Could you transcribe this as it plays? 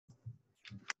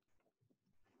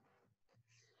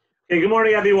Hey, good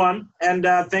morning, everyone, and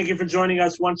thank you for joining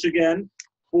us once again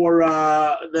for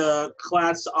the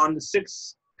class on the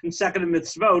 6 consecutive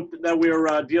mitzvot that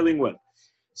we're dealing with.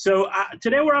 So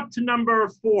today we're up to number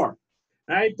 4,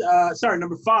 right?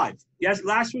 Number 5. Yes,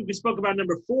 last week we spoke about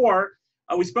number 4.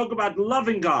 We spoke about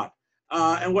loving God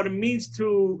and what it means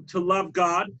to love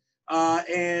God,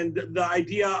 and the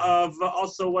idea of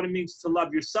also what it means to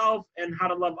love yourself and how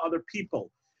to love other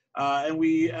people. And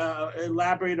we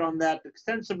elaborate on that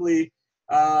extensively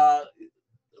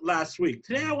last week.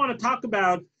 Today I want to talk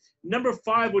about number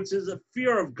 5, which is a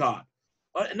fear of God.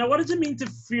 Now, what does it mean to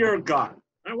fear God?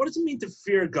 What does it mean to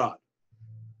fear God?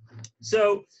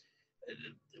 So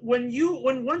when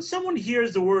someone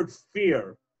hears the word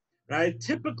fear, right,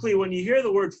 typically when you hear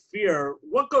the word fear,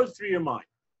 what goes through your mind?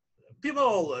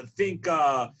 People think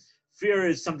fear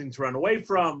is something to run away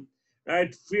from,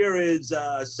 right? Fear is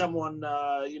someone,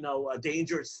 a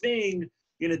dangerous thing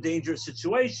in a dangerous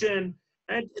situation,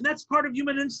 and that's part of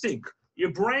human instinct.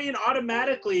 Your brain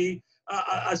automatically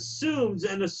assumes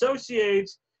and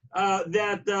associates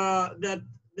that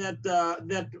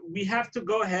we have to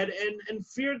go ahead and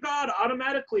fear God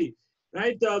automatically,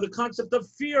 right? The concept of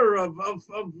fear, of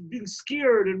being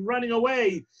scared and running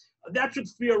away, that's what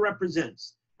fear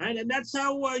represents, right? And that's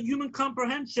how human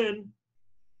comprehension,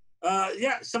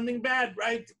 something bad,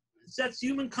 right? That's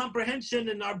human comprehension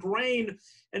in our brain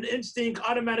and instinct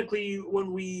automatically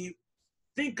when we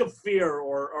think of fear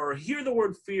or hear the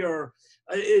word fear,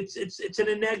 it's in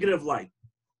a negative light.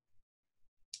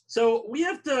 So we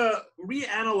have to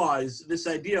reanalyze this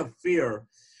idea of fear.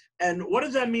 And what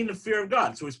does that mean, the fear of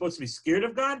God? So we're supposed to be scared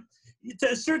of God?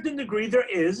 To a certain degree, there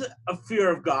is a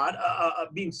fear of God,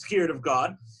 being scared of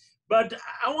God. But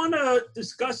I want to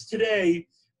discuss today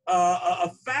a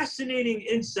fascinating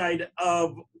insight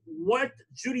of what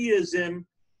Judaism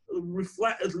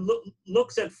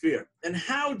looks at fear and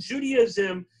how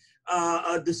Judaism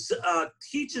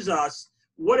teaches us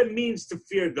what it means to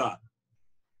fear God.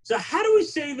 So how do we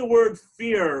say the word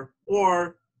fear,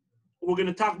 or we're going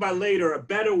to talk about later, a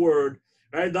better word,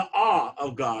 right? The awe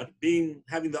of God,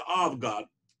 having the awe of God.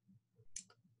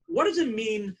 What does it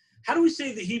mean? How do we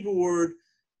say the Hebrew word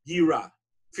yirah,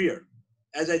 fear?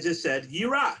 As I just said,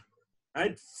 yirah,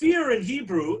 right? Fear in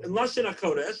Hebrew, in Lashon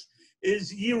HaKodesh,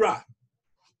 is yirah.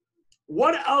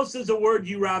 What else does the word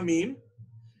yirah mean?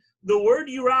 The word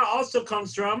yirah also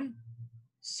comes from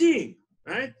seeing,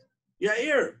 right?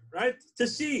 Ya'ir, right? To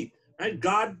see, right?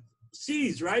 God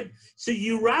sees, right? So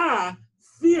yirah,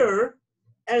 fear,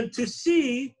 and to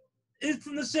see is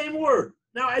from the same word.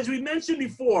 Now, as we mentioned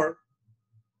before,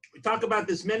 we talk about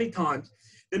this many times,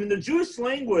 that in the Jewish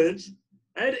language,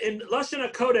 and in Lashon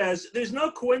HaKodesh, there's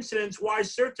no coincidence why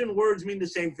certain words mean the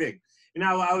same thing. You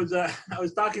know, I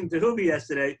was talking to Hubi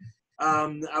yesterday.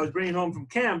 I was bringing home from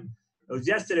camp. It was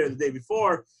yesterday or the day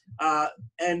before,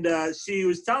 and she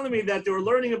was telling me that they were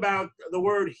learning about the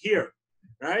word "here."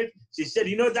 Right? She said,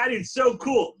 "You know, Daddy, it's so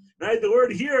cool. Right? The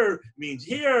word 'here' means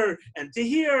here and to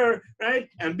hear, right?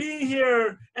 And being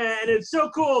here, and it's so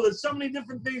cool. There's so many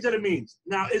different things that it means.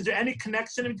 Now, is there any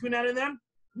connection between that and them?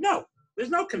 No, there's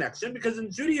no connection, because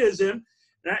in Judaism,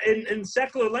 in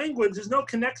secular language, there's no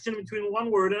connection between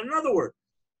one word and another word.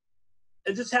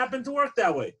 It just happened to work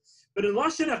that way. But in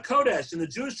Lashon HaKodesh, in the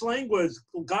Jewish language,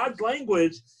 God's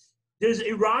language, there's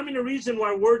a rhyme and a reason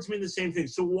why words mean the same thing.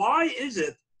 So why is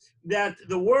it that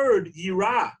the word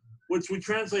yirah, which we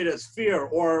translate as fear,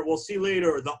 or we'll see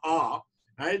later, the awe,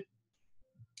 right,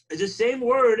 is the same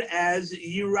word as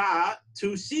yirah,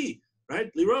 to see,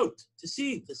 right? Lirot, to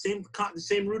see, the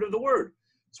same root of the word.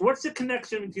 So what's the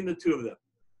connection between the two of them?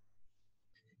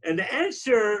 And the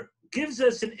answer gives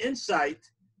us an insight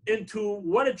into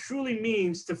what it truly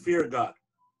means to fear God.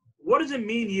 What does it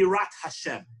mean, Yirat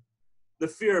Hashem, the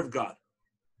fear of God?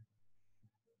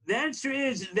 The answer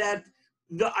is that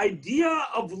the idea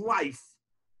of life,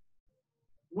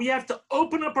 we have to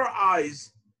open up our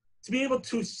eyes to be able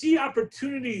to see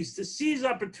opportunities, to seize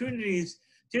opportunities,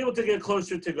 to be able to get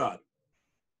closer to God.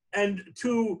 And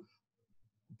to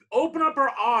open up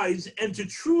our eyes and to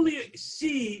truly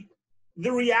see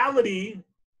the reality,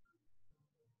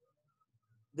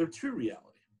 the true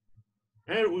reality.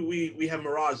 And we have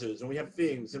mirages, and we have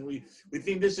things, and we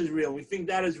think this is real, and we think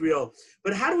that is real.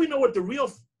 But how do we know what the real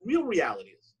reality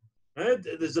is? Right?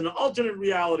 There's an alternate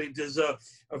reality. There's a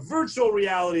virtual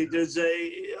reality. There's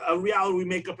a reality we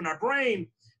make up in our brain.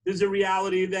 There's a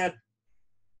reality that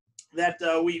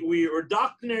we are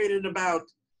indoctrinated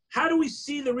about. How do we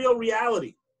see the real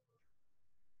reality?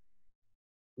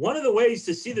 One of the ways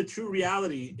to see the true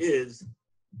reality is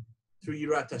through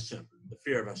Yirat Hashem, the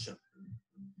fear of Hashem.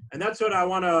 And that's what I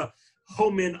want to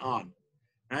home in on.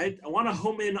 right? I want to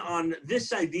home in on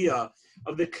this idea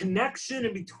of the connection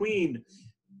in between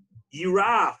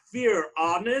yirah, fear,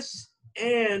 awness,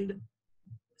 and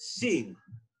seeing.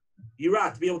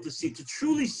 Yirah, to be able to see, to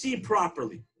truly see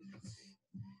properly.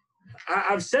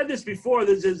 I've said this before.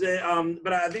 This is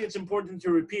but I think it's important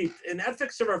to repeat. In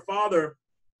Ethics of Our Father,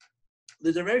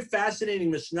 there's a very fascinating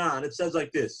Mishnah, and it says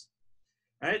like this,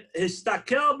 right?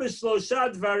 Histakel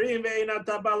b'shlosha dvarim ve'ein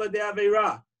ata ba'al yedei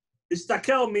aveira.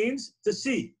 Histakel means to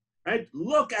see, right?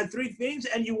 Look at three things,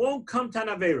 and you won't come to an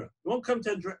aveira. You won't come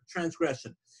to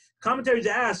transgression. Commentaries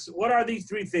ask, what are these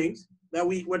three things that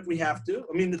we have to?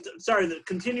 I mean, that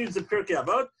continues the Pirkei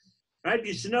Avot, right?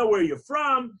 You should know where you're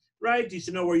from, right? You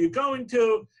should know where you're going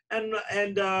to, and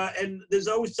there's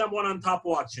always someone on top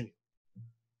watching you.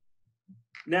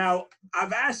 Now,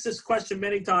 I've asked this question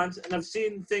many times, and I've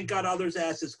seen, thank God, others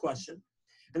ask this question.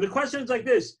 And the question is like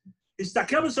this: look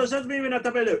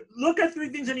at three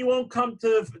things, and you won't come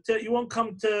to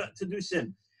do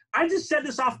sin. I just said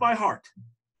this off by heart,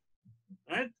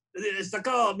 right?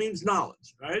 Istakel means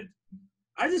knowledge, right?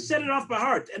 I just said it off by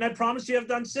heart, and I promise you, I've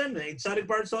done sin. There's not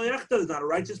a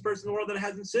righteous person in the world that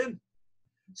hasn't sinned.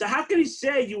 So how can he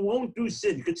say you won't do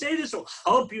sin? You could say this will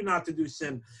help you not to do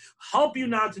sin, help you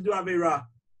not to do Aveirah.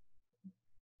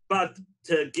 But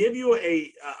to give you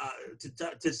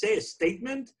to say a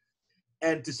statement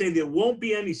and to say there won't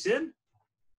be any sin,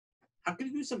 how can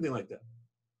you do something like that?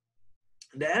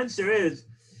 And the answer is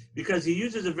because he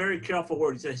uses a very careful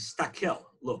word. He says, stakel,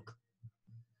 look.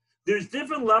 There's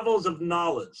different levels of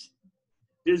knowledge.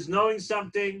 There's knowing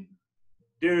something.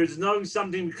 There's knowing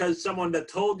something because someone that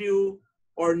told you,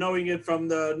 or knowing it from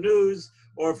the news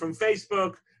or from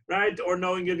Facebook, right? Or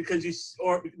knowing it because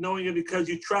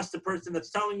you trust the person that's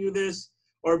telling you this,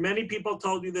 or many people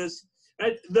told you this,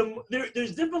 right?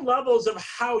 There's different levels of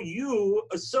how you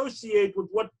associate with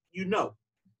what you know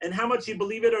and how much you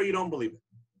believe it or you don't believe it.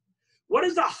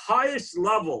 What's the highest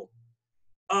level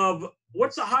of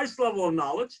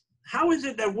knowledge? How is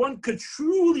it that one could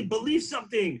truly believe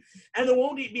something and there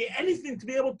won't be anything to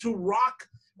be able to rock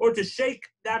or to shake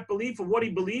that belief of what he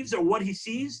believes or what he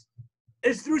sees?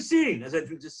 It's through seeing, as I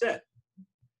just said.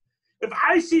 If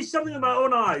I see something with my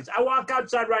own eyes, I walk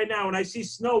outside right now and I see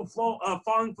snow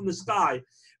falling from the sky,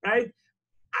 right?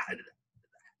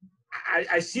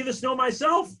 I see the snow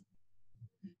myself.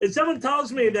 If someone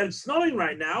tells me that it's snowing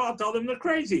right now, I'll tell them they're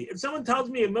crazy. If someone tells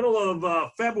me in the middle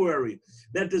of February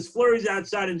that there's flurries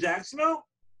outside in Jacksonville,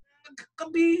 it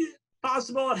could be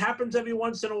possible. It happens every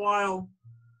once in a while.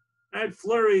 Right?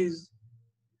 Flurries,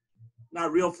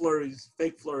 not real flurries,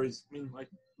 fake flurries. I mean, like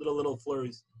little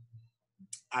flurries.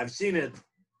 I've seen it.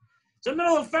 So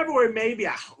middle of February, maybe.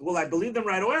 Will I believe them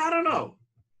right away? I don't know.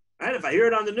 Right? If I hear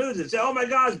it on the news and say, oh my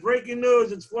gosh, breaking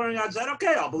news, it's flurrying outside,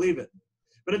 okay, I'll believe it.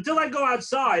 But until I go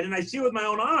outside and I see it with my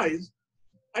own eyes,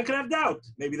 I could have doubt.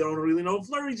 Maybe they don't really know what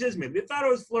flurries is. Maybe they thought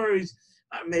it was flurries.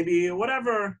 Maybe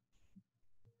whatever.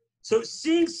 So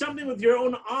seeing something with your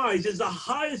own eyes is the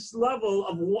highest level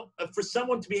of for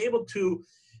someone to be able to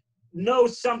know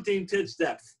something to its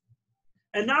depth.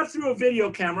 And not through a video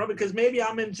camera, because maybe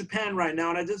I'm in Japan right now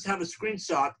and I just have a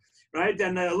screenshot, right?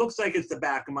 And it looks like it's the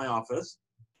back of my office.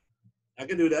 I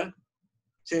can do that.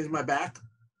 Change my back.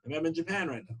 Maybe I'm in Japan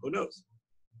right now. Who knows?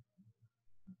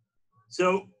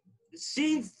 So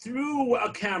seeing through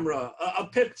a camera, a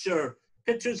picture,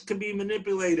 pictures can be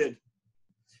manipulated.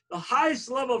 The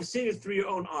highest level of seeing is through your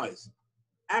own eyes,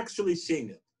 actually seeing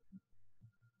it.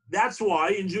 That's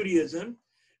why in Judaism,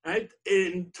 right,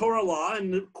 in Torah law,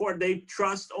 in the court, they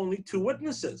trust only two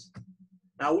witnesses.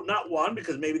 Now, not one,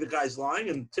 because maybe the guy's lying,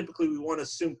 and typically we want to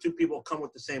assume two people come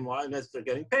with the same lie unless they're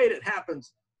getting paid. It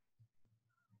happens.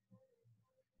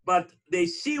 But they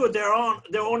see with their own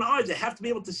eyes. They have to be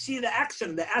able to see the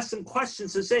action. They ask them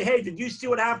questions to say, hey, did you see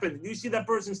what happened? Did you see that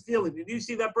person stealing? Did you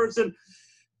see that person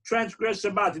transgress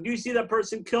Shabbat? Did you see that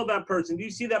person kill that person? Did you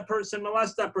see that person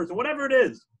molest that person? Whatever it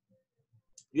is,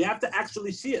 you have to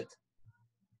actually see it.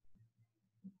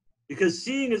 Because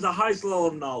seeing is the highest level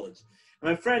of knowledge.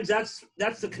 And my friends,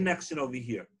 that's the connection over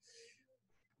here.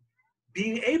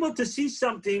 Being able to see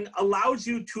something allows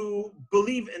you to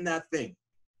believe in that thing.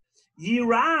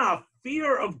 Yirah,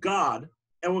 fear of God,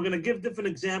 and we're going to give different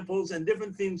examples and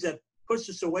different things that push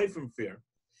us away from fear,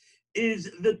 is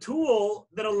the tool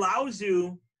that allows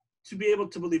you to be able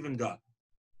to believe in God.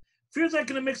 Fear is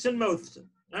like in a mix and motion.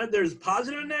 Right? There's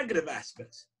positive and negative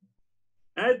aspects.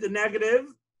 Right? The negative,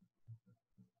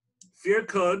 fear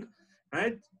could,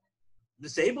 right,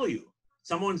 disable you.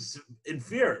 Someone's in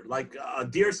fear, like a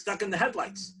deer stuck in the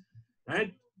headlights.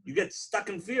 Right? You get stuck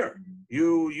in fear.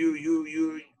 You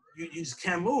just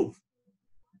can't move.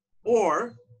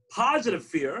 Or positive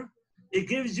fear, It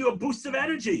gives you a boost of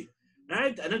energy,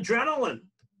 right? An adrenaline.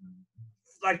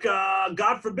 Like,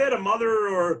 God forbid, a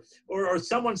mother or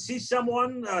someone sees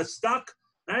someone stuck,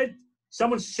 right?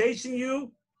 Someone's chasing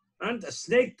you, and a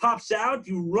snake pops out.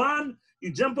 You run,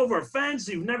 you jump over a fence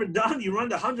you've never done. You run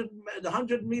the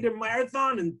 100-meter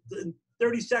marathon in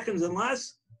 30 seconds and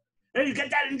less. And you get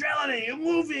that adrenaline, you're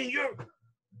moving,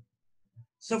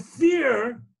 So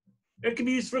fear, it can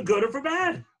be used for good or for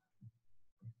bad.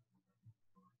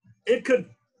 It could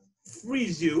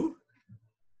freeze you,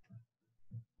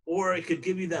 or it could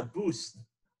give you that boost,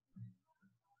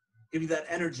 give you that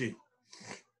energy.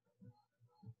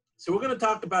 So we're going to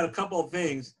talk about a couple of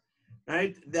things,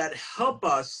 right, that help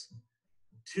us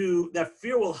that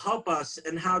fear will help us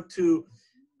and how to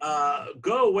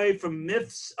go away from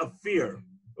myths of fear.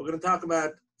 We're going to talk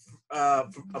about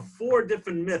 4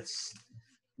 different myths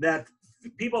that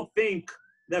people think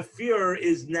that fear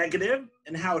is negative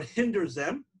and how it hinders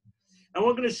them. And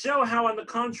we're going to show how, on the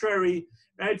contrary,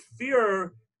 right,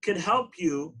 fear can help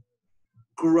you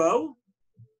grow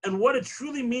and what it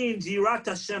truly means, Yirat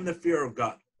Hashem, the fear of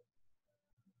God.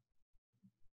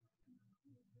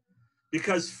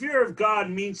 Because fear of God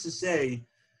means to say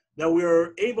that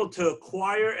we're able to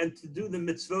acquire and to do the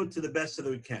mitzvot to the best that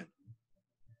we can.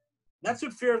 That's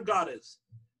what fear of God is.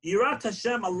 Yirat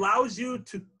Hashem allows you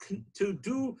to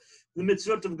do the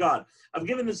mitzvot of God. I've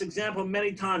given this example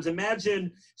many times.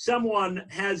 Imagine someone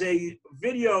has a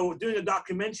video doing a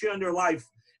documentary on their life,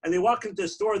 and they walk into a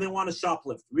store and they want to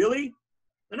shoplift. Really?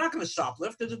 They're not going to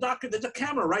shoplift. There's a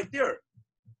camera right there.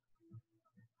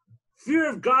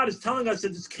 Fear of God is telling us that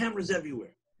there's cameras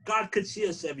everywhere. God could see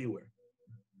us everywhere.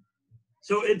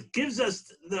 So it gives us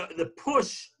the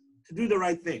push to do the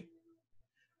right thing.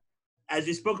 As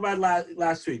we spoke about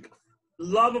last week,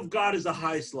 love of God is the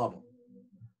highest level.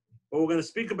 But we're going to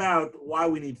speak about why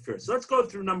we need fear. So let's go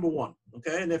through number 1,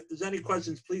 okay? And if there's any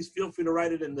questions, please feel free to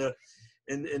write it in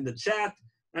the chat,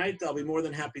 right? I'll be more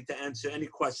than happy to answer any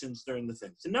questions during the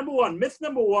thing. So myth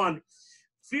number one,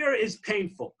 fear is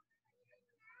painful.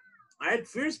 Right?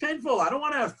 Fear is painful. I don't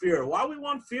want to have fear. Why do we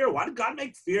want fear? Why did God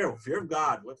make fear? Fear of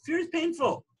God. Well, fear is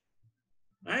painful.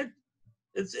 Right?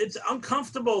 It's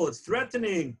uncomfortable. It's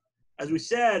threatening, as we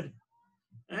said.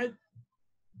 Right?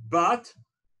 But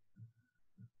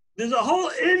there's a whole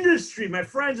industry, my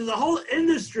friends, there's a whole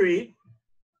industry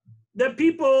that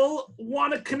people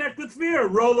want to connect with fear.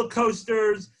 Roller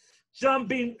coasters,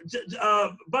 jumping,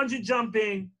 bungee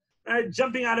jumping, right?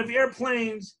 Jumping out of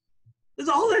airplanes. There's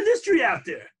a whole industry out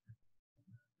there.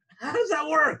 How does that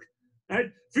work?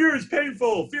 Right? Fear is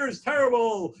painful. Fear is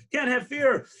terrible. Can't have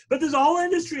fear. But there's a whole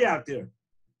industry out there.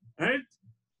 Right?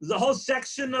 There's a whole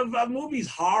section of movies,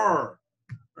 horror.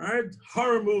 Right?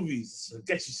 Horror movies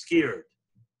get you scared.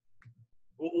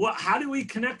 How do we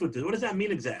connect with this? What does that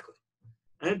mean exactly?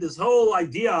 Right? This whole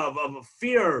idea of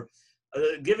fear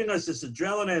giving us this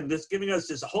adrenaline, giving us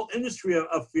this whole industry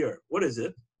of fear. What is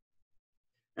it?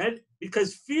 Right?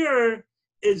 Because fear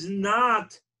is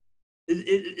not.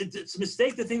 It's a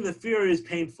mistake to think that fear is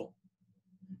painful,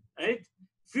 right?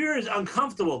 Fear is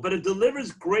uncomfortable, but it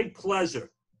delivers great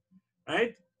pleasure,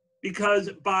 right? Because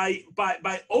by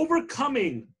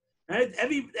overcoming, right?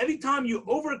 Every time you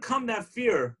overcome that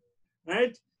fear,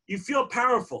 right? You feel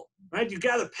powerful, right? You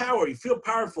gather power. You feel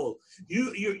powerful.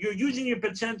 You're using your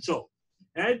potential,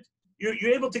 right?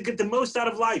 You're able to get the most out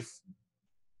of life.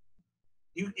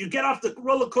 You get off the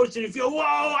roller coaster and you feel, whoa,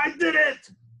 I did it.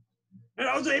 And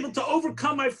I was able to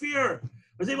overcome my fear.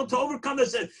 I was able to overcome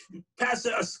this, past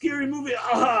a scary movie.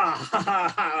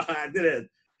 I did it.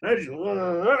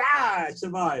 I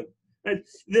survived. And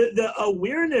the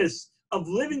awareness of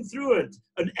living through it,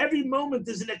 and every moment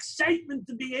there's an excitement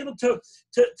to be able to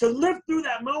live through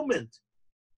that moment,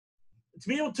 to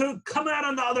be able to come out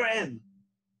on the other end.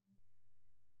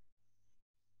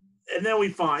 And then we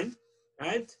find,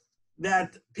 right,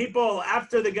 that people,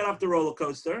 after they get off the roller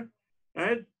coaster,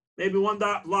 right, maybe one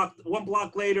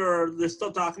block later, they're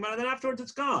still talking about it, and then afterwards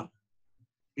it's gone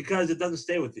because it doesn't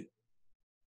stay with you.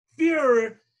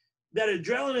 Fear, that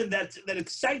adrenaline, that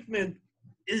excitement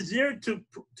is there to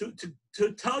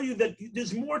tell you that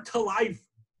there's more to life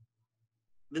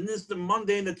than the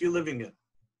mundane that you're living in.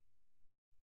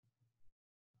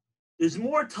 There's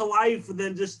more to life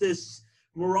than just this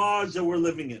mirage that we're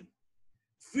living in.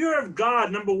 Fear of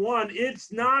God, number one,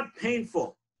 it's not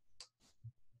painful.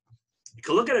 You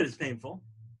can look at it as painful,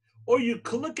 or you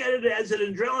can look at it as an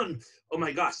adrenaline. Oh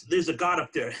my gosh, there's a God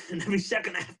up there, and every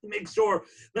second I have to make sure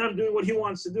that I'm doing what he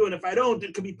wants to do, and if I don't,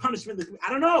 it could be punishment. I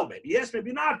don't know, maybe yes,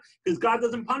 maybe not, because God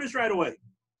doesn't punish right away.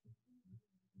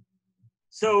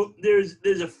 So there's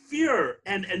a fear,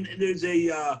 and there's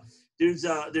a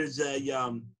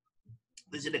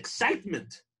there's an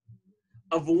excitement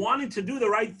of wanting to do the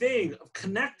right thing, of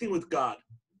connecting with God.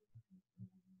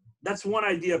 That's one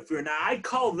idea of fear. Now, I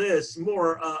call this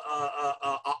more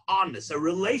honest, a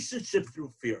relationship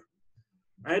through fear,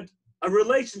 right? A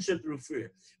relationship through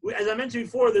fear. As I mentioned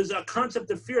before, there's a concept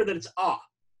of fear that it's awe,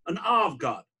 an awe of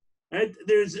God, right?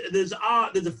 There's awe,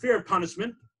 there's a fear of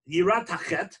punishment, yirat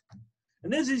hachet,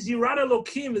 and this is yirat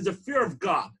Elokim, there's a fear of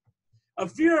God. A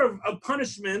fear of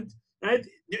punishment, right?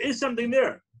 There is something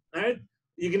there, right?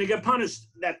 You're going to get punished.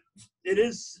 That it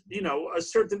is, a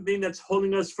certain thing that's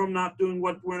holding us from not doing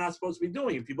what we're not supposed to be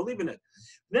doing, if you believe in it.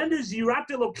 Then there's yirat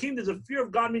Elokim, there's a fear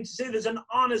of God, means to say there's an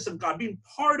honest of God, being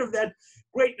part of that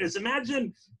greatness.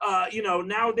 Imagine,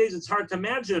 nowadays it's hard to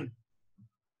imagine,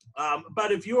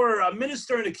 but if you're a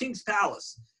minister in a king's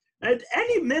palace, at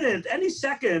any minute, any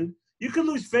second, you could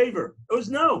lose favor. It was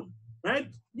known, right?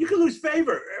 You could lose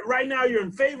favor. Right now, you're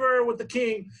in favor with the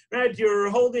king, right? You're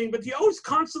holding, but you always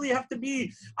constantly have to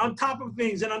be on top of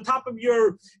things and on top of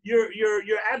your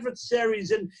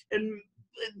adversaries and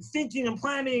thinking and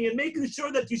planning and making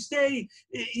sure that you stay,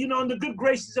 in the good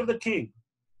graces of the king.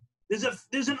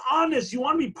 There's an honest. You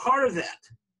want to be part of that,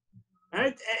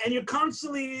 right? And you're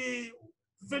constantly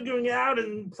figuring it out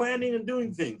and planning and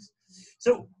doing things.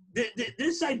 So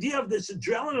this idea of this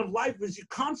adrenaline of life is you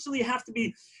constantly have to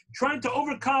be trying to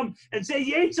overcome and say,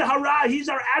 Yetzer Hara, he's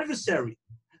our adversary.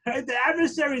 Right? The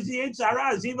adversary is the Yetzer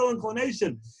Hara, his evil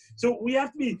inclination. So we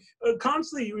have to be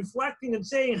constantly reflecting and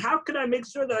saying, how can I make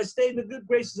sure that I stay in the good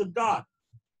graces of God?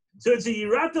 So it's a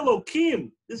yirat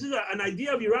Elokim. This is an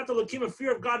idea of yirat Elokim, a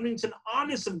fear of God, means an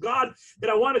honest of God, that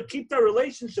I want to keep that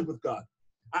relationship with God.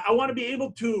 I want to be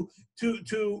able to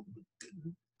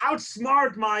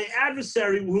outsmart my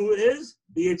adversary, who is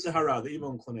the Yetzer Hara, the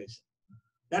evil inclination.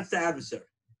 That's the adversary.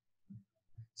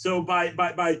 So by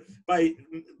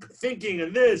thinking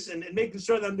of this and making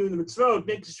sure that I'm doing the mitzvot,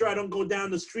 making sure I don't go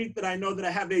down the street that I know that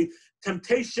I have a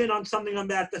temptation on something on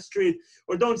that street,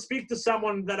 or don't speak to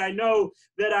someone that I know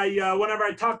that whenever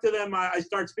I talk to them, I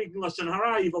start speaking lashon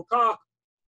hara, evil talk,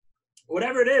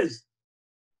 whatever it is,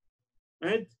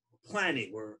 right?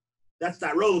 Planning, or that's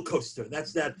that roller coaster,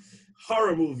 that's that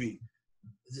horror movie.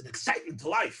 There's an excitement to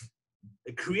life.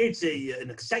 It creates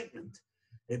an excitement.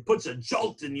 It puts a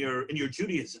jolt in your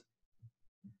Judaism.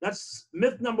 That's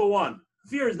myth number one.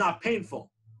 Fear is not painful.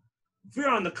 Fear,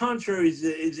 on the contrary,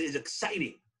 is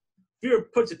exciting. Fear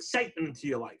puts excitement into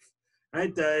your life,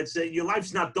 right? Your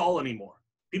life's not dull anymore.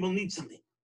 People need something.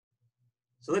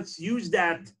 So let's use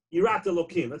that yirat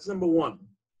Elokim. That's number one.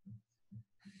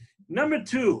 Number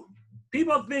two,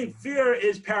 people think fear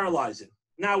is paralyzing.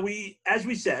 Now, as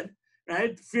we said,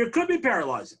 right, fear could be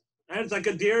paralyzing. Right? It's like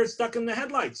a deer stuck in the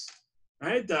headlights.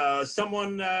 Right?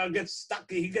 Someone gets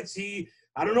stuck.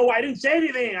 I don't know why I didn't say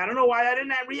anything. I don't know why I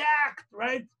didn't react.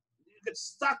 Right? You get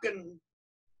stuck, and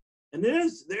there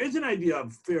is an idea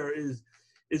of fear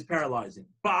is paralyzing.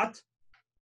 But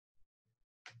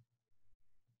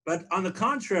on the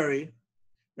contrary,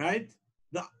 right?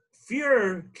 The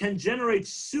fear can generate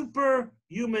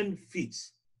superhuman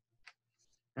feats.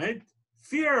 Right?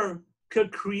 Fear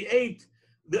could create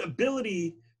the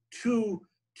ability to,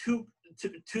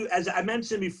 as I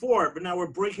mentioned before, but now we're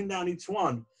breaking down each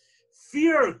one.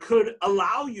 Fear could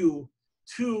allow you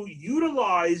to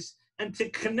utilize and to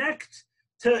connect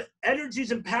to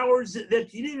energies and powers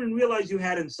that you didn't even realize you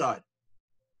had inside.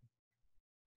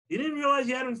 You didn't realize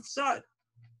you had inside,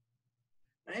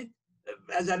 right?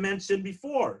 As I mentioned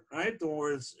before, right?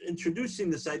 Or introducing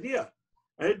this idea,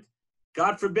 right?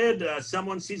 God forbid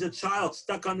someone sees a child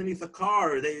stuck underneath a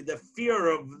car. The fear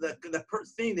of the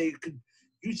thing, they could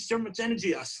use so much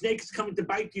energy. A snake is coming to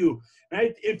bite you,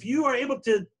 right? If you are able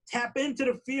to tap into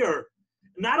the fear,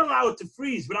 not allow it to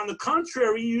freeze, but on the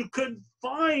contrary, you could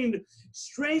find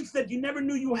strength that you never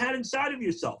knew you had inside of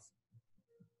yourself.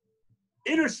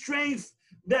 Inner strength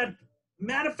that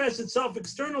manifests itself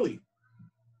externally.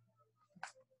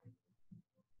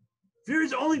 Fear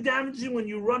is only damaging when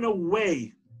you run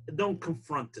away and don't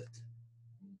confront it.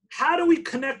 How do we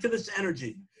connect to this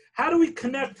energy? How do we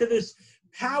connect to this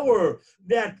power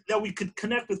that we could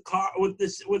connect with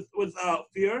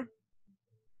fear?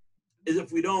 Is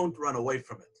if we don't run away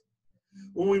from it.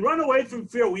 When we run away from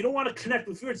fear, we don't want to connect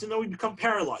with fear, so then we become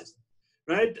paralyzed,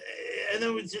 right? And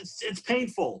then it's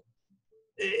painful,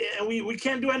 and we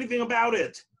can't do anything about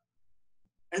it.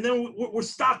 And then we're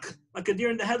stuck like a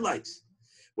deer in the headlights.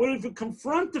 What if we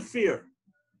confront the fear?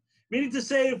 Meaning to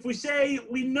say, if we say,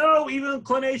 we know evil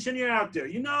inclination, you're out there.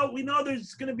 We know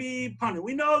there's going to be punishment.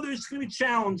 We know there's going to be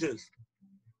challenges.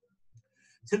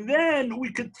 So then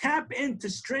we could tap into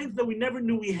strength that we never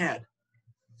knew we had.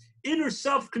 Inner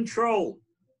self-control.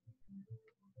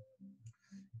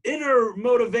 inner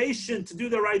motivation to do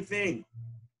the right thing.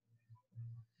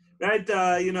 Right?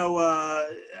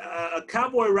 A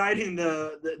cowboy riding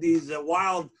these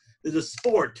wild, there's a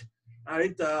sport,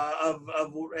 right?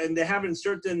 And they have in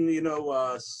certain,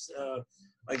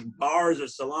 like bars or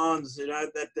salons,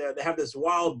 that they have this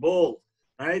wild bull,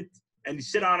 right? And you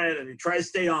sit on it and you try to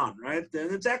stay on, right?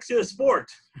 And it's actually a sport.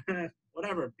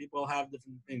 Whatever, people have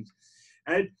different things,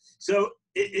 right? So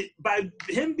by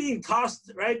him being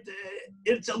tossed, right,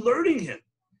 it's alerting him.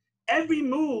 Every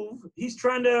move, he's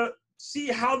trying to see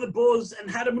how the bull is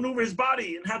and how to maneuver his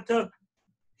body and how to,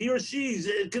 he or she's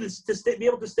going to be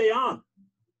able to stay on.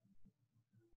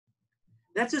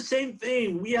 That's the same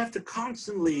thing. We have to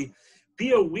constantly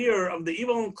be aware of the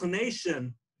evil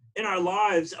inclination in our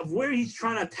lives of where he's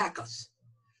trying to attack us.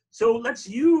 So let's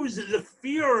use the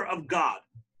fear of God.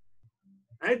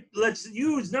 Right? Let's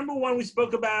use, number one, we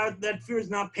spoke about that fear is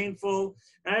not painful,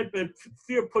 right? But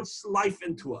fear puts life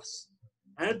into us.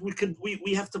 Right?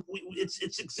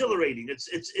 It's exhilarating.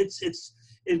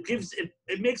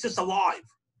 It makes us alive.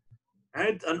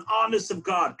 Right? An honest of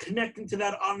God, connecting to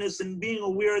that honest and being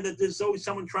aware that there's always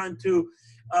someone trying to,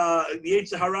 the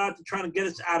Yetzer Hara, to trying to get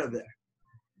us out of there.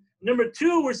 Number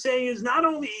two, we're saying is not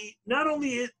only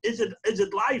is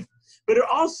it life, but it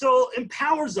also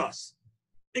empowers us.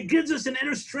 It gives us an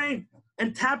inner strength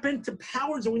and tap into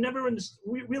powers that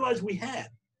we realized we had.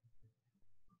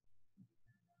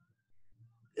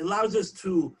 It allows us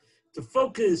to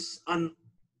focus on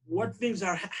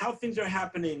how things are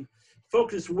happening,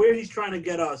 focus where he's trying to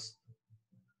get us,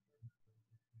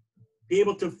 be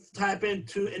able to tap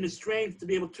into inner strength, to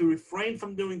be able to refrain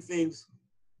from doing things.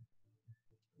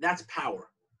 That's power.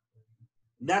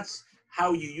 That's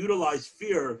how you utilize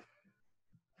fear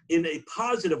in a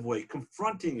positive way,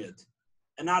 confronting it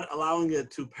and not allowing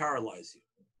it to paralyze you.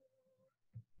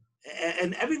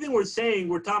 And everything we're saying,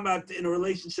 we're talking about in a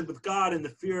relationship with God and the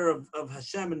fear of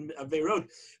Hashem and Aveirot.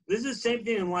 This is the same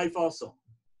thing in life also.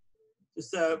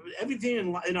 Just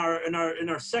everything in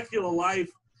our secular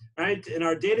life, right? In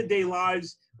our day-to-day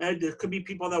lives, right? There could be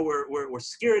people that we're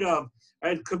scared of,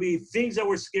 right? It could be things that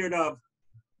we're scared of.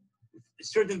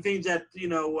 Certain things that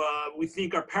we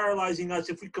think are paralyzing us.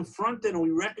 If we confront it and we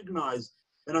recognize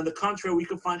that, on the contrary, we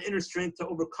can find inner strength to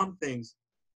overcome things,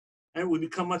 and we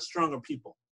become much stronger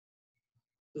people.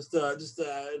 Just to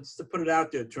put it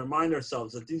out there, to remind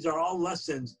ourselves that these are all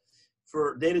lessons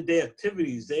for day-to-day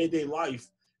activities, day-to-day life,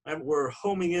 and we're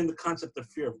homing in the concept of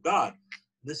fear of God.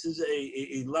 This is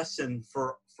a lesson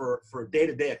for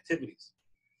day-to-day activities.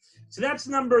 So that's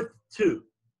number two.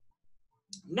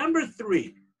 Number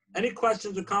three. Any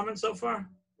questions or comments so far?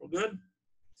 We're good?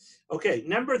 Okay,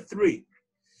 number three.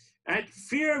 Right?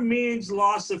 Fear means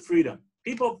loss of freedom.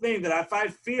 People think that if I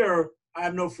fear, I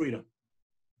have no freedom.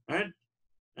 Right?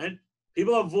 Right?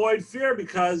 People avoid fear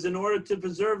because in order to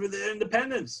preserve their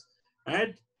independence.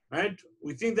 Right? Right?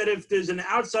 We think that if there's an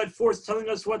outside force telling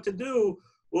us what to do,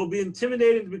 we'll be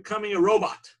intimidated into becoming a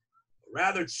robot.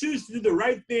 Rather, choose to do the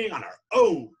right thing on our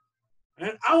own.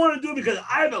 And I want to do it because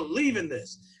I believe in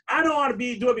this. I don't want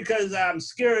to do it because I'm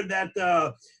scared that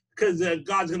because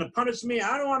God's going to punish me.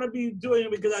 I don't want to be doing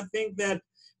it because I think that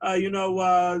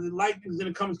lightning is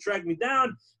going to come and strike me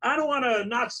down. I don't want to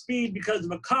not speed because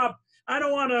of a cop. I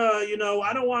don't want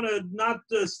to not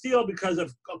steal because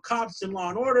of cops and law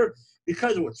and order,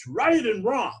 because of what's right and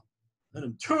wrong, an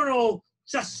internal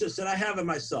justice that I have in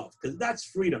myself, because that's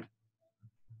freedom.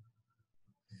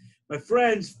 My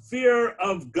friends, fear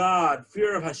of God,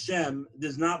 fear of Hashem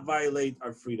does not violate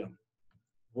our freedom.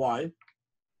 Why?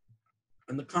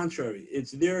 On the contrary,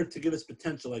 it's there to give us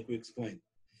potential, like we explained.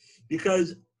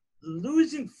 Because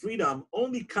losing freedom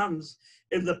only comes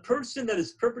if the person that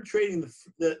is perpetrating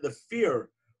the fear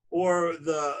or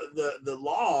the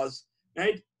laws,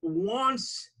 right,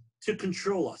 wants to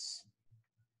control us.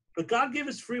 But God gave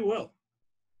us free will.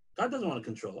 God doesn't want to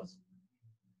control us.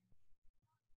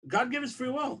 God gave us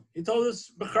free will. He told us,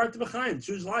 "B'char t'b'chaim,"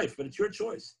 choose life, but it's your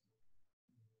choice.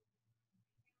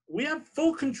 We have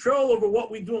full control over what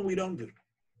we do and we don't do.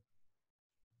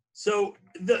 So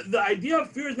the idea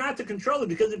of fear is not to control it,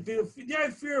 because if the idea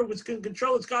of fear was to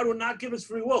control us, God would not give us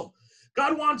free will.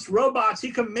 God wants robots. He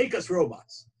can make us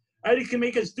robots. Right? He can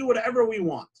make us do whatever we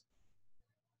want.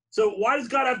 So why does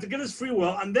God have to give us free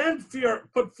will and then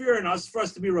put fear in us for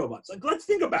us to be robots? Like, let's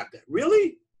think about that.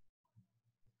 Really?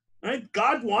 Right?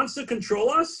 God wants to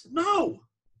control us? No.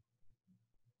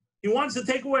 He wants to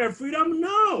take away our freedom?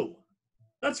 No.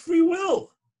 That's free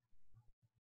will.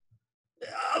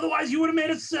 Otherwise, you would have made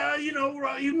us,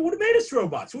 you would have made us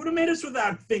robots. You would have made us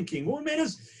without thinking. You would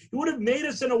have made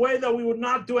us in a way that we would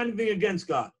not do anything against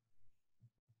God.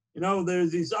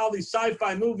 There's all these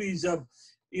sci-fi movies of,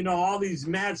 all these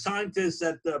mad scientists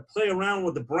that play around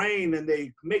with the brain and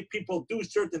they make people do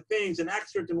certain things and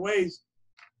act certain ways.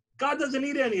 God doesn't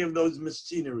need any of those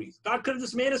machineries. God could have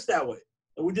just made us that way.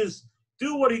 And we just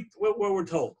do what we're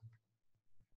told.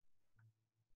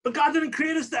 But God didn't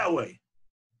create us that way.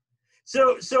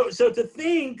 So to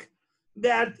think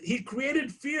that he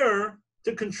created fear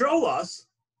to control us,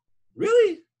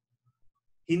 really?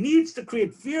 He needs to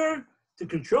create fear to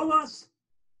control us?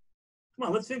 Come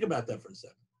on, let's think about that for a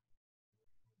second.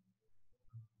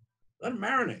 Let it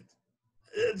marinate.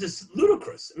 It's just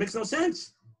ludicrous. It makes no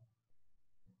sense.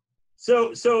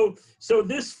 So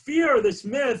this fear, this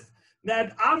myth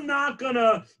that I'm not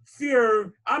gonna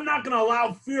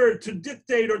allow fear to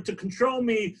dictate or to control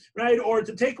me, right? Or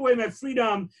to take away my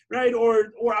freedom, right?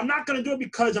 Or I'm not gonna do it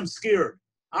because I'm scared.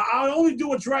 I'll only do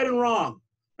what's right and wrong,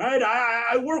 right?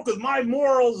 I work with my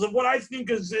morals of what I think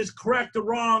is correct or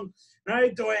wrong,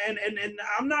 right? And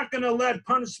I'm not gonna let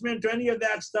punishment or any of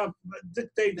that stuff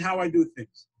dictate how I do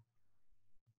things.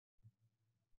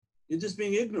 You're just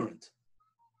being ignorant.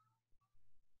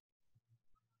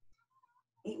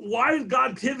 Why did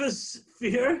God give us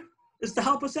fear? Is to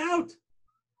help us out,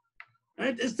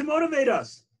 right? Is to motivate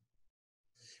us,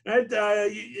 right?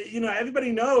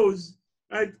 Everybody knows,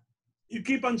 right? You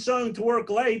keep on showing to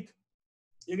work late,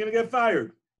 you're gonna get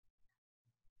fired.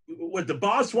 What the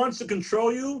boss wants to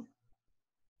control you,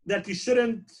 that you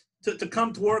shouldn't to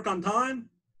come to work on time.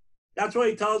 That's what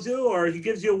he tells you, or he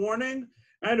gives you a warning,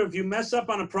 right? Or if you mess up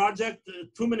on a project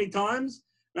too many times,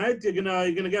 right? You're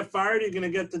gonna get fired. You're gonna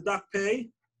get deduct pay.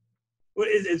 What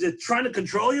is it trying to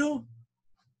control you?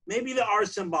 Maybe there are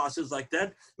some bosses like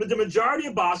that, but the majority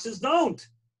of bosses don't.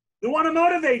 They want to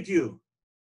motivate you.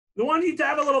 They want you to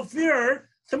have a little fear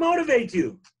to motivate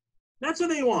you. That's what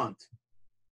they want.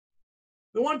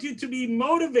 They want you to be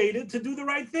motivated to do the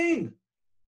right thing.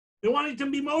 They want you to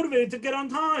be motivated to get on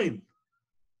time.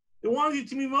 They want you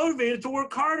to be motivated to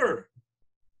work harder.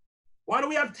 Why do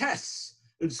we have tests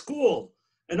in school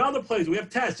and other places? We have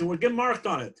tests and we get marked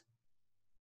on it.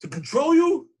 To control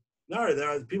you? No, there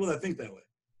are people that think that way.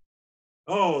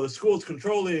 Oh, the school's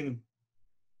controlling.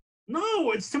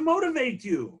 No, it's to motivate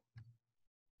you.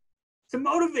 To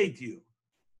motivate you.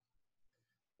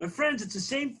 My friends, it's the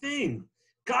same thing.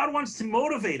 God wants to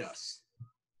motivate us.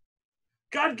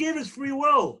 God gave us free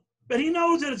will, but he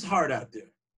knows that it's hard out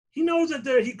there. He knows that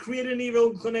he created an evil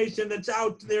inclination that's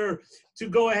out there to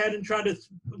go ahead and try to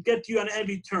get you on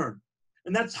every turn.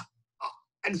 And that's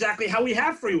exactly how we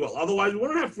have free will. Otherwise, we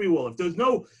wouldn't have free will. If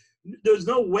there's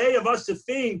no way of us to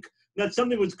think that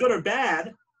something was good or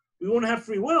bad, we wouldn't have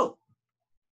free will.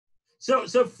 So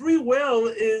free will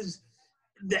is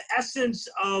the essence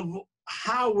of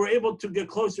how we're able to get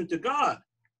closer to God.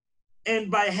 And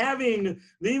by having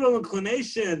the evil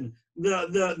inclination,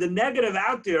 the negative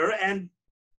out there, and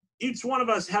each one of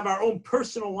us have our own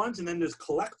personal ones, and then there's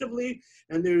collectively,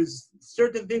 and there's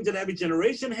certain things that every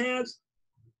generation has.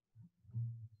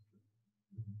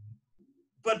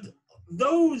 But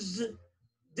those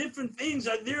different things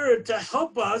are there to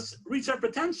help us reach our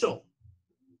potential.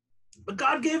 But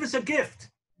God gave us a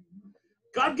gift.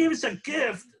 God gave us a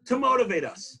gift to motivate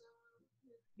us.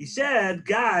 He said,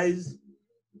 guys,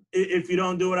 if you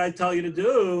don't do what I tell you to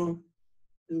do,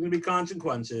 there's going to be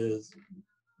consequences.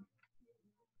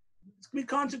 It's going to be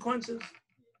consequences.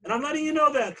 And I'm letting you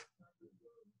know that.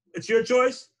 It's your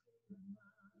choice.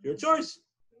 Your choice.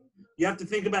 You have to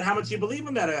think about how much you believe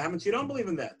in that or how much you don't believe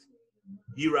in that.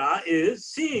 Yira is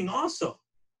seeing also.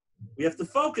 We have to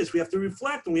focus, we have to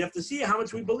reflect, and we have to see how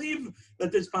much we believe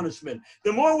that there's punishment.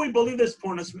 The more we believe there's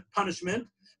punishment,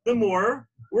 the more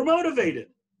we're motivated.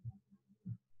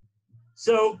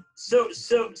 So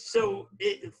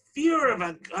fear of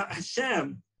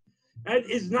Hashem, right,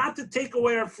 is not to take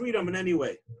away our freedom in any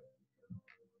way.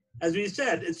 As we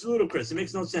said, it's ludicrous. It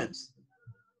makes no sense.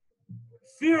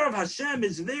 Fear of Hashem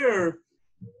is there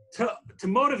to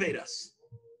motivate us.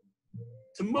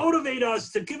 To motivate us,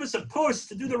 to give us a push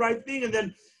to do the right thing. And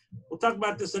then we'll talk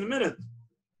about this in a minute.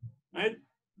 Right?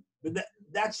 But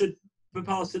that should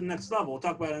propel us to the next level. We'll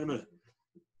talk about it in a minute.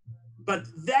 But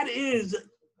that is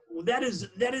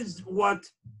what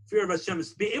fear of Hashem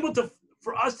is. To be able to,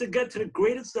 for us to get to the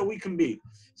greatest that we can be.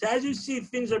 So as you see,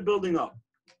 things are building up.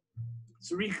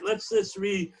 So let's just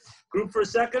regroup for a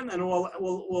second, and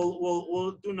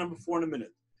we'll do number 4 in a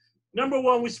minute. Number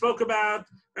 1, we spoke about,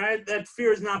 right, that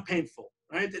fear is not painful,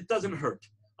 right? It doesn't hurt.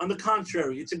 On the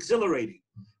contrary, it's exhilarating,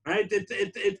 right?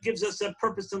 It gives us a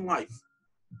purpose in life,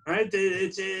 right?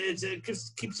 It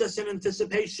keeps us in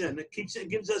anticipation.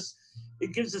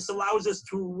 It allows us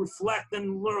to reflect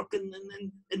and look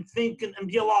and think and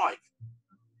be alive.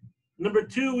 Number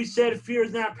 2, we said fear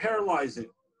is not paralyzing.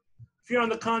 Fear, on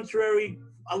the contrary,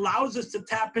 allows us to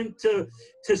tap into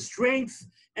strength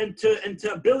and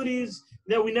to abilities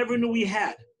that we never knew we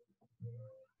had.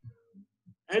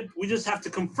 And we just have to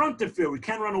confront the fear. We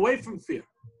can't run away from fear.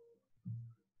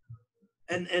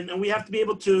 And we have to be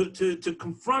able to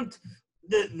confront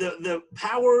the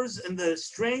powers and the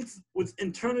strength with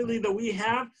internally that we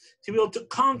have to be able to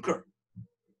conquer.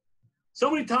 So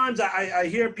many times I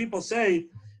hear people say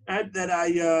that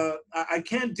I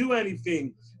can't do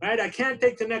anything, right? I can't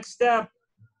take the next step.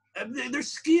 They're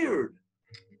scared.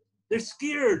 They're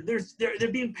scared.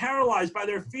 They're being paralyzed by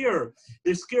their fear.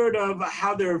 They're scared of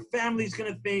how their family's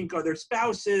going to think, or their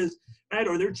spouses, right?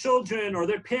 Or their children, or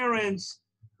their parents,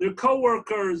 their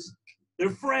coworkers, their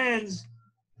friends.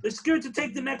 They're scared to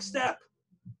take the next step,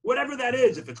 whatever that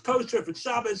is. If it's kosher, if it's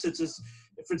Shabbos, if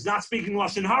it's not speaking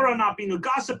Lashon Hara, not being a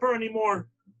gossiper anymore,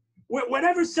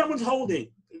 whatever someone's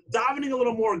holding, davening a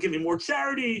little more, giving more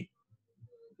charity.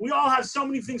 We all have so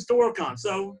many things to work on.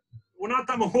 So we're not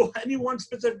talking about any one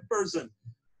specific person.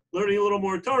 Learning a little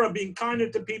more Torah, being kinder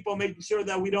to people, making sure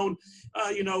that we don't,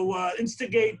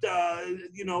 instigate,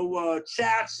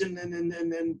 chats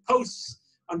and posts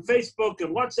on Facebook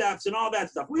and WhatsApps and all that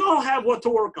stuff. We all have what to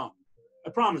work on. I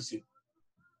promise you.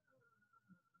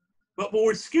 But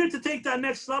we're scared to take that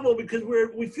next level because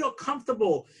we feel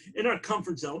comfortable in our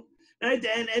comfort zone, right?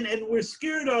 And we're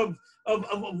scared of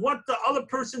what the other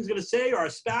person's going to say, or our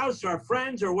spouse, or our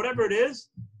friends, or whatever it is.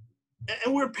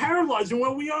 And we're paralyzed in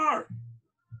where we are.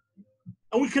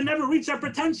 And we can never reach our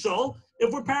potential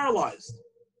if we're paralyzed.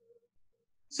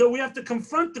 So we have to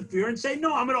confront the fear and say,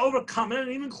 no, I'm going to overcome it. And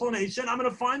even inclination, I'm going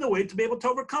to find a way to be able to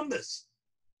overcome this.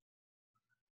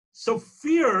 So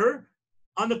fear,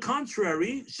 on the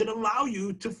contrary, should allow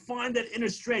you to find that inner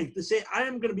strength to say, I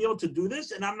am going to be able to do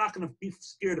this, and I'm not going to be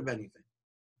scared of anything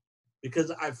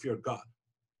because I fear God.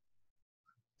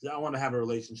 I want to have a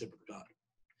relationship with God.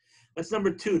 That's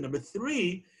number 2. Number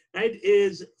 3, right,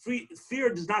 is fear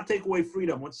does not take away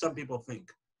freedom, what some people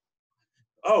think.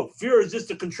 Oh, fear is just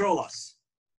to control us.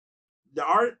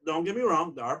 Don't get me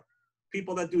wrong, there are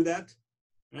people that do that,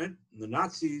 right? The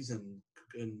Nazis and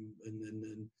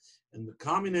the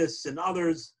communists and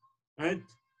others, right?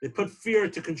 They put fear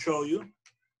to control you.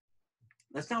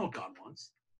 That's not what God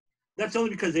wants. That's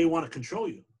only because they want to control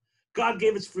you. God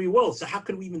gave us free will, so how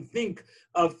could we even think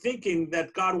of thinking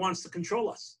that God wants to control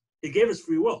us? He gave us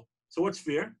free will. So what's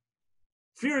fear?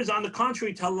 Fear is, on the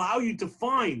contrary, to allow you to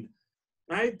find,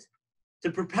 right?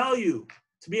 To propel you,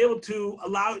 to be able to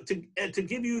allow, to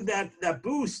give you that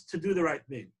boost to do the right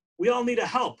thing. We all need a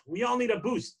help. We all need a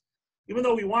boost. Even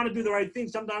though we want to do the right thing,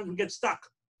 sometimes we get stuck.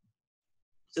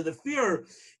 So the fear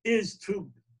is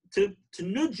to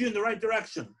nudge you in the right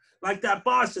direction. Like that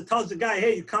boss that tells the guy,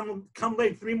 hey, you come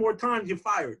late 3 more times, you're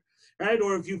fired, right?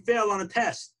 Or if you fail on a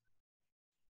test,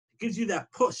 it gives you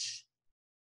that push.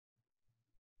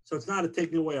 So it's not a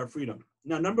taking away our freedom.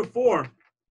 Now, number 4,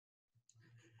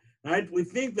 right? We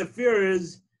think that fear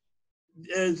is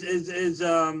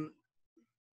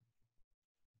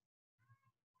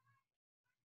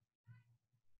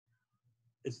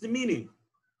it's demeaning.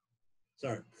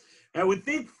 Sorry. And we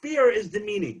think fear is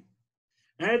demeaning.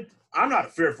 Right? I'm not a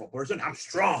fearful person. I'm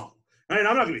strong. Right?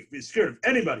 I'm not going to be scared of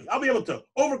anybody. I'll be able to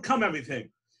overcome everything.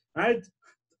 Right?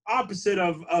 Opposite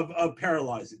of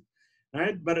paralyzing.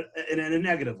 Right? But in a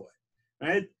negative way.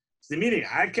 Right? It's demeaning.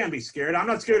 I can't be scared. I'm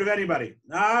not scared of anybody.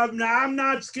 I'm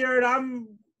not scared.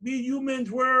 We humans,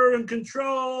 we're in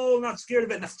control. Not scared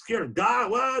of it. Not scared of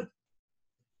God. What?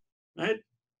 Right?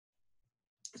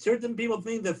 Certain people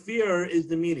think that fear is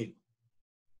demeaning.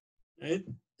 Right?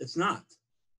 It's not.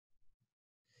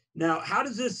 Now, how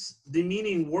does this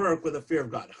demeaning work with the fear of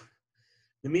God?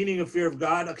 The meaning of fear of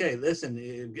God, okay, listen,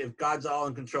 if God's all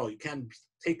in control, you can't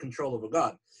take control over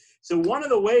God. So one of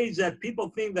the ways that people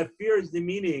think that fear is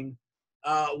demeaning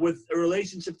with a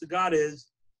relationship to God is,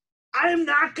 I am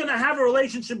not going to have a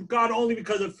relationship with God only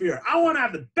because of fear. I want to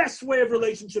have the best way of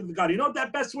relationship with God. You know what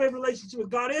that best way of relationship with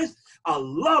God is? A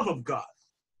love of God.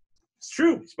 It's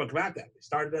true. We spoke about that. We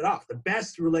started it off. The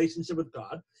best relationship with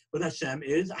God, with Hashem,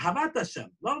 is Havat Hashem,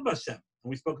 love of Hashem. And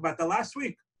we spoke about that last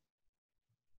week.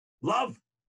 Love.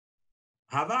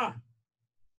 Hava.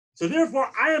 So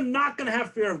therefore, I am not going to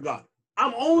have fear of God.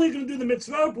 I'm only going to do the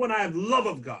mitzvot when I have love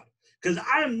of God. Because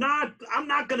I'm not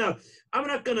going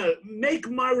to make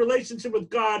my relationship with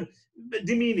God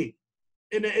demeaning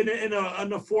in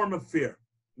a form of fear.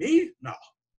 Me? No.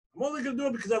 I'm only going to do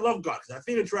it because I love God, because I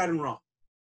think it's right and wrong.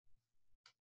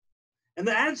 And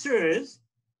the answer is,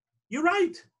 you're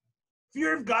right.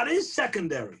 Fear of God is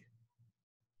secondary.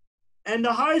 And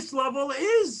the highest level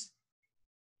is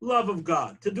love of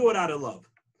God, to do it out of love.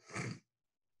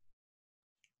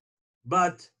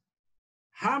 But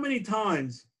how many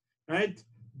times, right,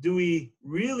 do we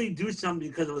really do something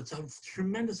because it's a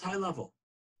tremendous high level?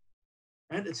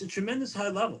 Right? It's a tremendous high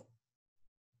level.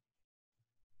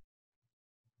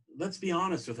 Let's be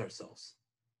honest with ourselves.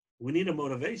 We need a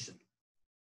motivation.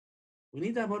 We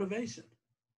need that motivation.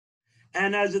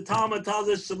 And as the Talmud tells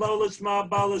us, Shelo Lishma,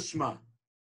 Ba Lishma.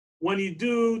 When you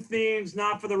do things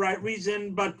not for the right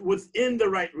reason, but within the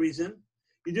right reason,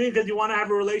 you're doing it because you want to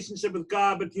have a relationship with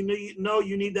God, but you know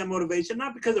you need that motivation,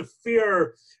 not because of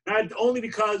fear, not only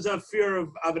because of fear of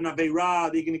an Aveirah,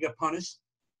 that you're going to get punished.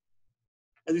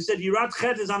 As we said, Yirat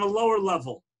Chet is on a lower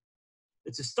level.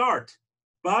 It's a start.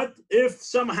 But if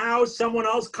somehow someone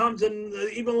else comes in,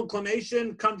 evil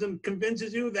inclination comes and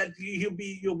convinces you that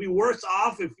you'll be worse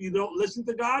off if you don't listen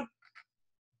to God,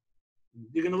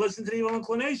 you're going to listen to the evil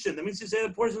inclination. That means you say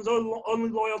the person's only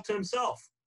loyal to himself.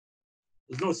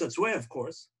 There's no such way, of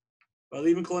course. But the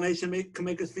evil inclination can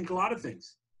make us think a lot of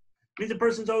things. It means the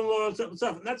person's only loyal to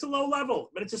himself. And that's a low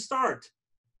level, but it's a start.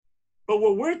 But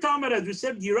what we're talking about, as we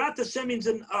said, Yirat Hashem means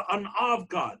an awe of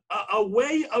God, a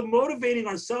way of motivating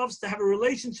ourselves to have a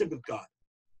relationship with God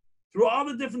through all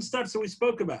the different steps that we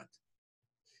spoke about.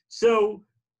 So,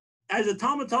 as the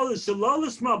Talmud tells us, Shelo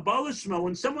Lishma, Ba Lishma,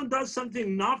 when someone does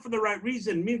something not for the right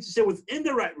reason, means to say within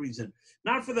the right reason,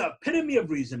 not for the epitome of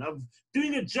reason, of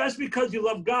doing it just because you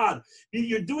love God.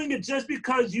 You're doing it just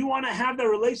because you want to have that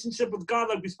relationship with God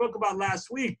like we spoke about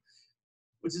last week,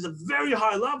 which is a very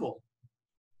high level.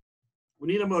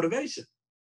 We need a motivation.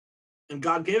 And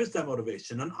God gave us that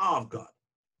motivation, an awe of God.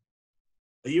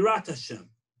 A Yirat Hashem.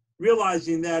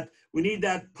 Realizing that we need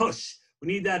that push. We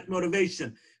need that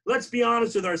motivation. Let's be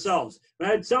honest with ourselves,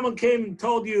 right? Someone came and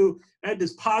told you, right,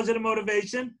 this positive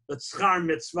motivation, that's schar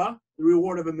mitzvah, the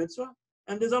reward of a mitzvah,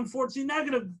 and there's unfortunately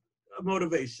negative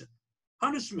motivation,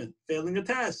 punishment, failing a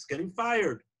test, getting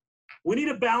fired. We need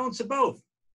a balance of both.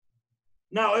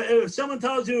 Now, if someone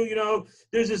tells you,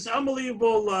 there's this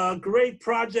unbelievable, great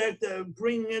project,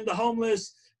 bringing in the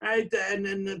homeless, right,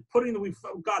 and we've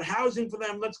got housing for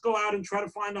them, let's go out and try to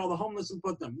find all the homeless and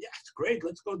put them. Yeah, it's great,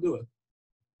 let's go do it.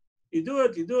 You do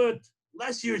it,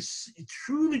 unless you're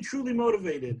truly, truly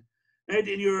motivated, right,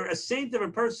 and you're a saint of a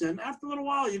person, after a little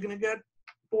while, you're going to get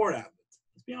bored out of it.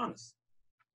 Let's be honest.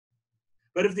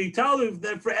 But if they tell you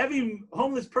that for every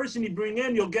homeless person you bring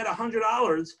in, you'll get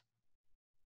 $100,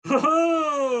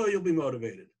 oh, you'll be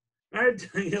motivated, right?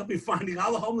 You'll be finding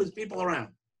all the homeless people around.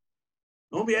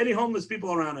 There won't be any homeless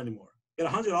people around anymore. Get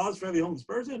 $100 for every homeless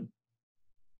person.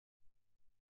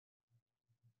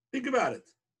 Think about it.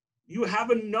 You have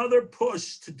another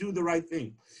push to do the right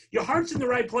thing. Your heart's in the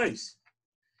right place.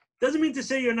 Doesn't mean to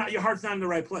say your heart's not in the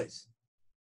right place.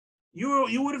 You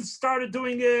would have started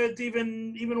doing it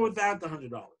even without the $100.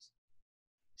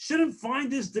 Shouldn't find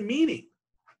this demeaning,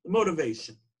 the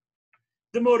motivation.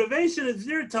 The motivation is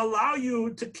there to allow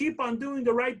you to keep on doing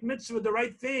the right mitzvah, the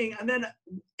right thing, and then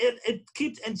it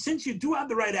keeps, and since you do have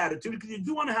the right attitude, because you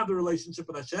do want to have the relationship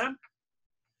with Hashem,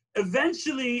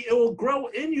 eventually it will grow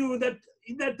in you that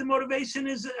the motivation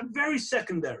is very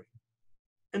secondary.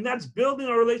 And that's building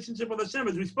a relationship with Hashem.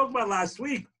 As we spoke about last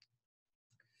week,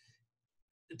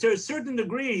 to a certain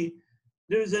degree,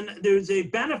 there's a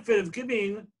benefit of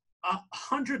giving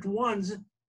 100 ones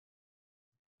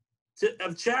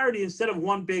of charity instead of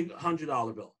one big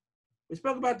 $100 bill. We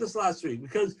spoke about this last week,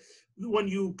 because when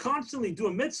you constantly do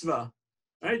a mitzvah,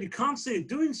 right, you're constantly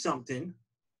doing something,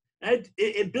 and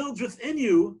it builds within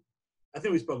you. I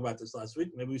think we spoke about this last week.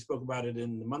 Maybe we spoke about it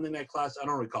in the Monday night class. I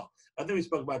don't recall. I think we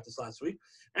spoke about this last week.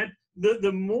 And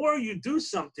the more you do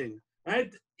something,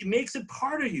 right, it makes it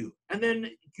part of you. And then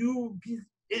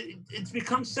it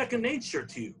becomes second nature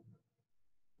to you.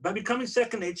 By becoming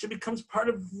second nature, it becomes part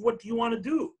of what you want to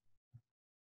do.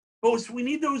 But we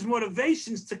need those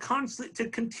motivations to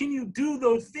continue do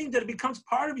those things, that it becomes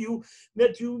part of you,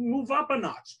 that you move up a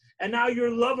notch. And now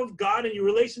your love of God and your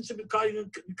relationship with God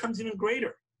becomes even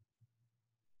greater.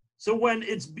 So when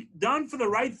it's done for the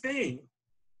right thing,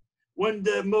 when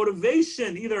the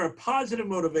motivation, either a positive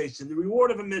motivation, the reward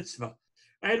of a mitzvah,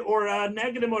 right, or a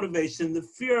negative motivation, the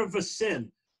fear of a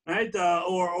sin, right,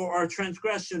 or a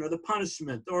transgression, or the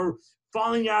punishment, or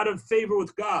falling out of favor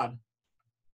with God,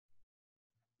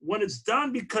 when it's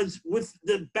done because with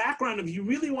the background of you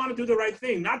really want to do the right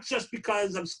thing, not just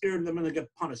because I'm scared I'm going to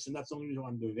get punished and that's the only reason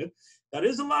I'm doing it, that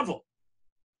is a level.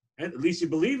 And at least you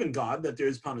believe in God that there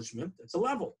is punishment. That's a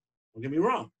level. Don't get me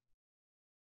wrong.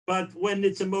 But when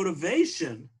it's a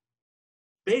motivation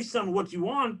based on what you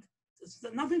want, it's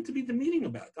nothing to be demeaning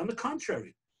about. On the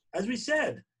contrary, as we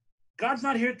said, God's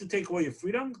not here to take away your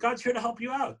freedom. God's here to help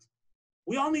you out.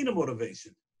 We all need a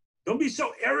motivation. Don't be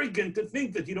so arrogant to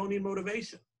think that you don't need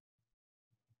motivation.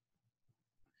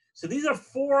 So these are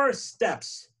 4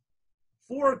 steps,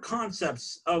 4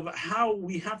 concepts of how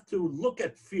we have to look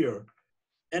at fear.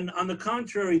 And on the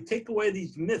contrary, take away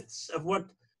these myths of what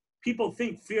people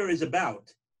think fear is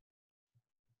about.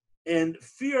 And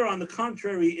fear, on the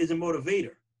contrary, is a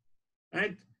motivator,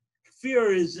 right?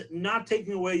 Fear is not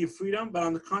taking away your freedom, but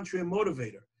on the contrary, a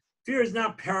motivator. Fear is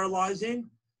not paralyzing,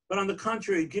 but on the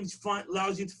contrary, it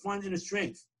allows you to find inner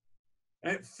strength.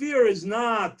 Right? Fear is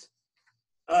not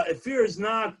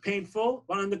painful,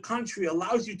 but on the contrary,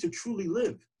 allows you to truly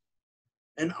live.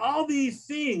 And all these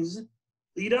things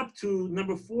lead up to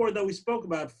number 4 that we spoke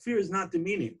about. Fear is not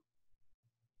demeaning.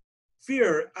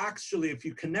 Fear, actually, if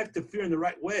you connect to fear in the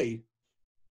right way,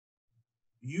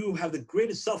 you have the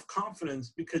greatest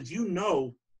self-confidence because you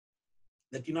know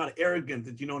that you're not arrogant,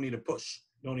 that you don't need a push,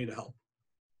 you don't need a help.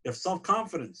 You have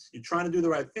self-confidence. You're trying to do the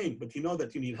right thing, but you know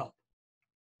that you need help.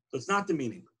 So it's not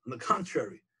demeaning. On the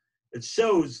contrary, it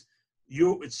shows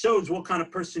what kind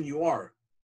of person you are,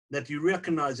 that you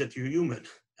recognize that you're human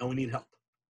and we need help.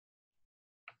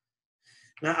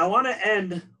 Now, I want to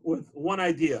end with one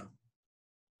idea.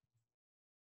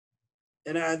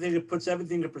 And I think it puts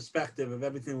everything in perspective of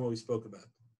everything what we spoke about.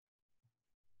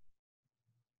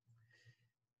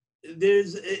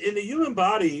 There's, in the human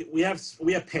body, we have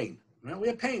pain, right? We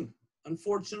have pain,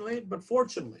 unfortunately, but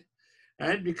fortunately,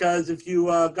 right? Because if you,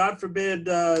 God forbid,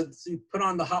 you put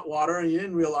on the hot water and you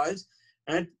didn't realize,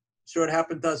 right? Sure, it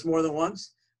happened to us more than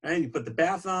once, right? You put the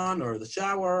bath on or the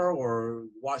shower or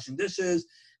washing dishes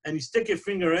and you stick your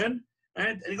finger in,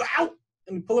 right? And you go, ow,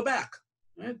 and you pull it back,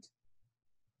 right?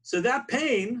 So that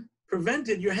pain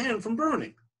prevented your hand from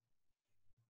burning.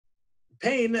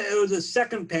 Pain, it was a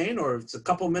second pain, or it's a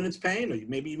couple minutes pain, or you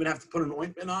maybe even have to put an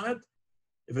ointment on it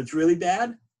if it's really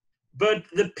bad. But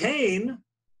the pain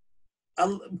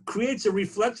creates a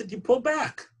reflex that you pull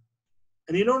back.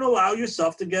 And you don't allow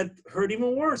yourself to get hurt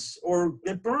even worse or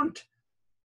get burnt.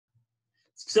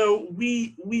 So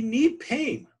we need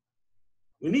pain.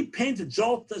 We need pain to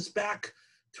jolt us back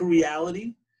to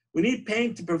reality. We need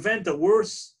pain to prevent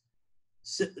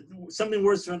something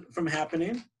worse from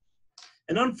happening.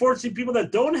 And unfortunately, people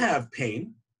that don't have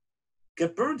pain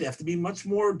get burned. They have to be much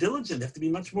more diligent. They have to be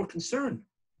much more concerned.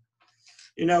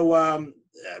 You know,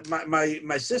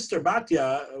 my sister,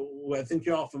 Batya, who I think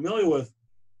you're all familiar with,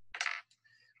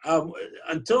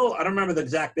 until, I don't remember the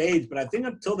exact age, but I think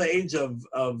until the age of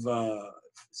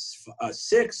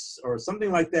 6 or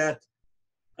something like that,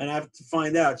 and I have to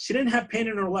find out, she didn't have pain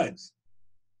in her legs.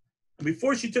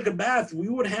 Before she took a bath, we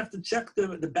would have to check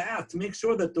the bath to make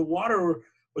sure that the water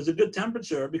was a good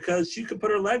temperature, because she could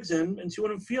put her legs in and she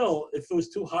wouldn't feel if it was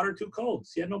too hot or too cold.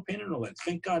 She had no pain in her legs.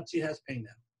 Thank God she has pain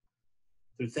now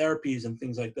through therapies and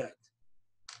things like that.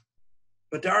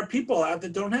 But there are people out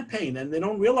that don't have pain and they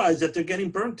don't realize that they're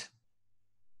getting burnt.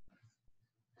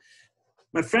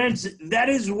 My friends, that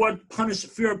is what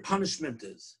fear of punishment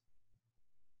is.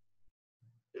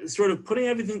 It's sort of putting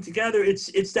everything together.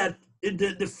 It's that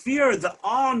the fear, the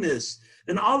awness,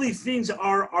 and all these things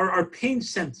are pain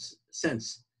sense.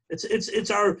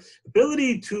 It's our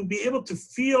ability to be able to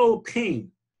feel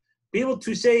pain, be able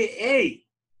to say, hey,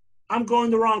 I'm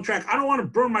going the wrong track. I don't want to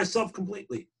burn myself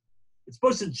completely. It's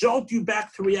supposed to jolt you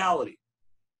back to reality.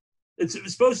 It's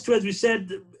supposed to, as we said,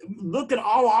 look at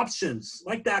all options,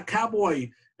 like that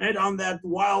cowboy and on that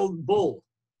wild bull,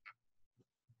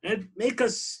 and make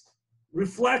us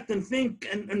reflect and think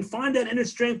and find that inner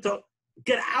strength to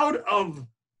get out of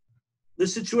the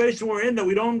situation we're in, that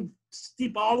we don't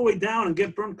steep all the way down and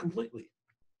get burned completely.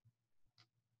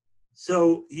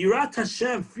 So Yirat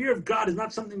Hashem, fear of God, is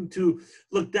not something to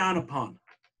look down upon.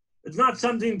 It's not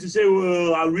something to say,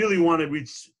 well, I really want to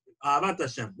reach Ahavat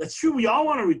Hashem. That's true, we all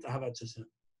want to reach Ahavat Hashem.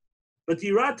 But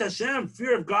Yirat Hashem,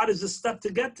 fear of God, is a step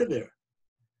to get to there.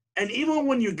 And even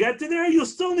when you get to there, you'll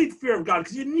still need fear of God,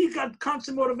 because you need that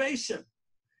constant motivation.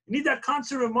 You need that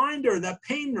constant reminder, that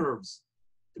pain nerves,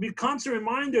 to be a constant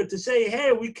reminder to say,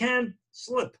 hey, we can't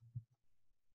slip.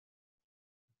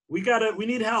 We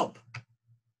need help.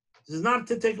 This is not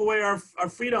to take away our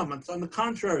freedom. It's on the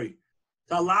contrary,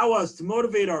 to allow us to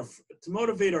motivate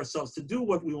ourselves to do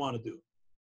what we want to do.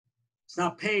 It's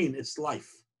not pain, it's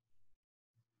life.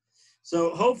 So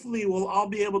hopefully we'll all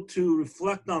be able to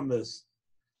reflect on this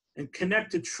and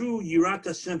connect to true Yirat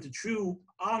Hashem, to true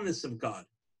awareness of God,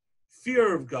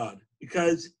 fear of God,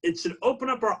 because it should open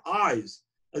up our eyes.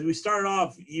 As we started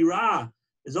off, Yirah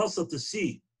is also to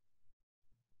see.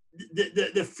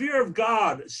 The fear of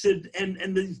God should,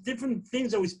 and the different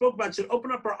things that we spoke about, should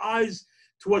open up our eyes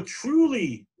to what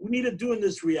truly we need to do in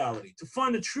this reality, to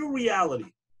find the true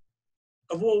reality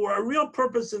of what our real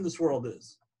purpose in this world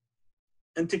is,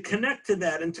 and to connect to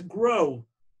that and to grow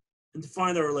and to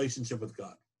find our relationship with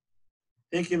God.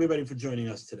 Thank you, everybody, for joining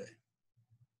us today.